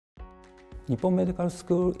Nippon Medical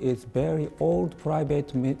School is a very old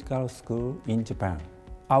private medical school in Japan.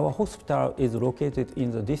 Our hospital is located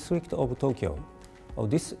in the district of Tokyo.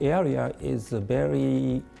 This area is a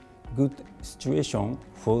very good situation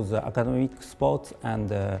for the academic sports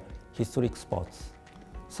and historic sports,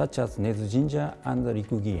 such as Nezu-jinja and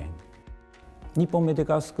Rikugien. Nippon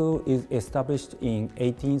Medical School is established in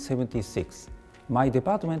 1876. My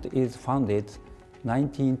department is founded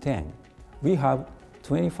 1910. We have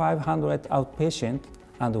 2,500 outpatients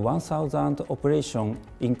and 1,000 operations,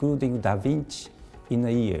 including Da Vinci, in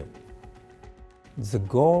a year. The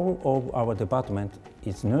goal of our department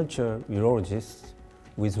is to nurture urologists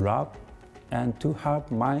with love and to have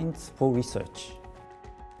minds for research.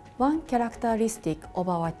 One characteristic of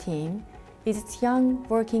our team is its young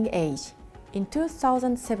working age. In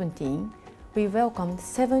 2017, we welcomed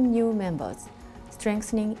 7 new members,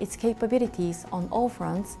 strengthening its capabilities on all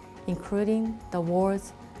fronts, including the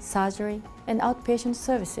wards, surgery, and outpatient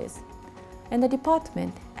services. And the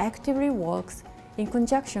department actively works in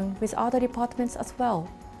conjunction with other departments as well,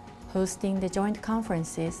 hosting the joint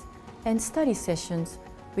conferences and study sessions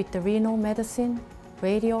with the renal medicine,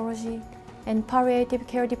 radiology, and palliative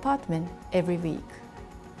care department every week.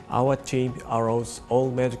 Our team allows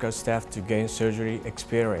all medical staff to gain surgery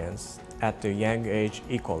experience at a young age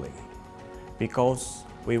equally, because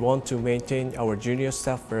we want to maintain our junior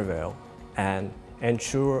staff level and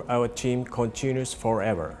ensure our team continues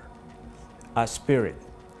forever. A spirit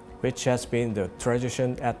which has been the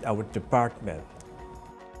tradition at our department.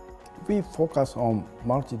 We focus on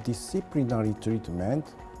multidisciplinary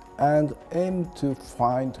treatment and aim to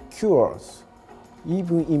find cures,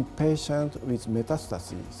 even in patients with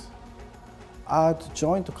metastases. At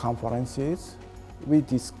joint conferences, we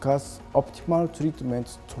discuss optimal treatment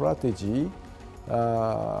strategy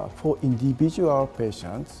for individual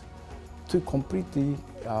patients to completely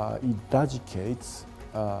eradicate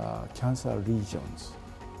cancer lesions.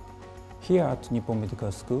 Here at Nippon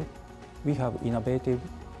Medical School, we have innovative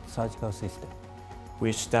surgical system.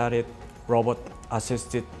 We started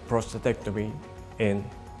robot-assisted prostatectomy in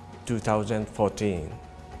 2014.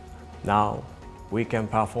 Now we can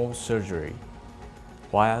perform surgery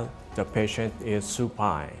while the patient is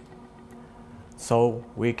supine. So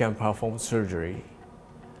we can perform surgery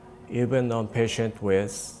even on patients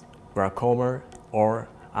with glaucoma or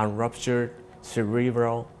unruptured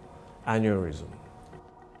cerebral aneurysm.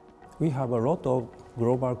 We have a lot of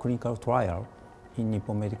global clinical trials in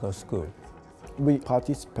Nippon Medical School. We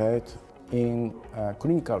participate in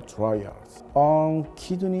clinical trials on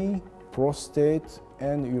kidney, prostate,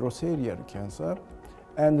 and urothelial cancer,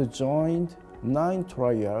 and joined 9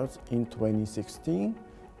 trials in 2016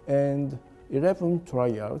 and 11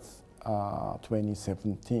 trials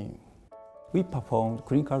 2017. We performed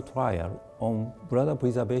clinical trial on bladder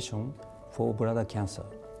preservation for bladder cancer.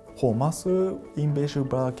 For muscle-invasive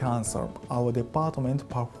bladder cancer, our department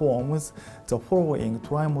performs the following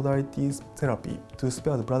trimodality therapy to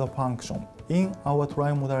spare the bladder function. In our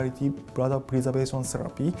trimodality bladder preservation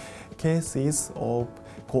therapy, cases of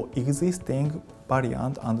coexisting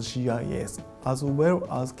variant and CIS, as well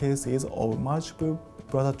as cases of multiple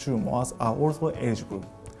bladder tumors, are also eligible.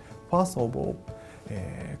 First of all,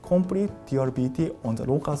 complete TURBT on the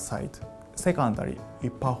local site. Secondly, we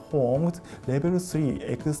performed level 3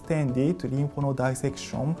 extended lymph node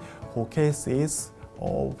dissection for cases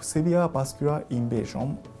of severe vascular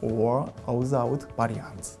invasion or without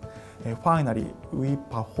variants. Finally, we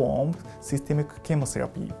performed systemic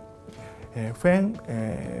chemotherapy.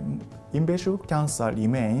 When invasive cancer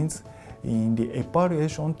remains in the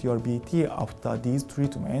evaluation TURBT after this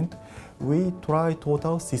treatment, we try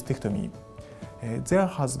total cystectomy. There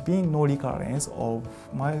has been no recurrence of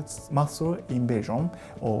muscle invasion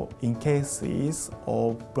or in cases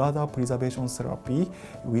of bladder preservation therapy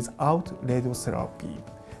without radiotherapy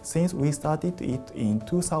since we started it in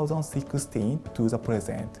 2016 to the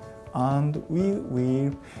present, and we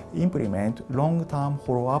will implement long-term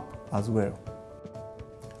follow-up as well.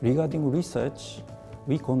 Regarding research,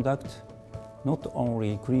 we conduct not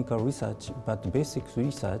only clinical research but basic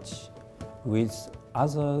research with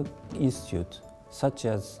other institutes such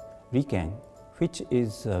as RIKEN, which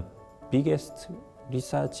is the biggest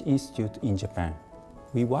research institute in Japan.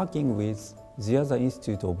 We're working with the other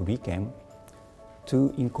institute of RIKEN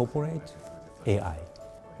to incorporate AI.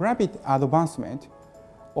 Rapid advancement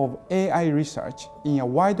of AI research in a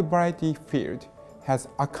wide variety field has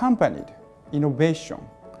accompanied innovation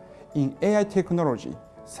in AI technology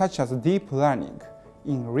such as deep learning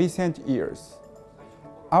in recent years.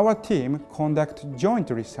 Our team conducts joint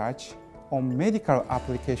research on medical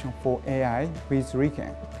application for AI with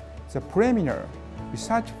RIKEN. The preliminary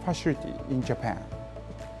research facility in Japan.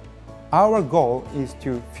 Our goal is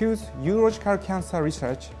to fuse urological cancer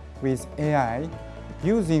research with AI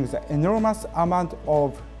using the enormous amount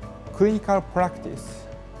of clinical practice,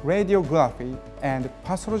 radiography, and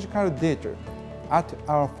pathological data at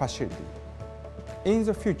our facility. In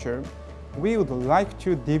the future, we would like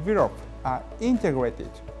to develop an integrated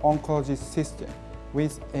oncology system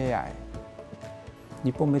with AI.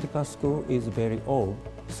 Nippon Medical School is very old.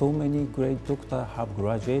 So many great doctors have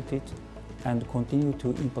graduated and continue to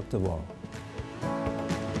impact the world.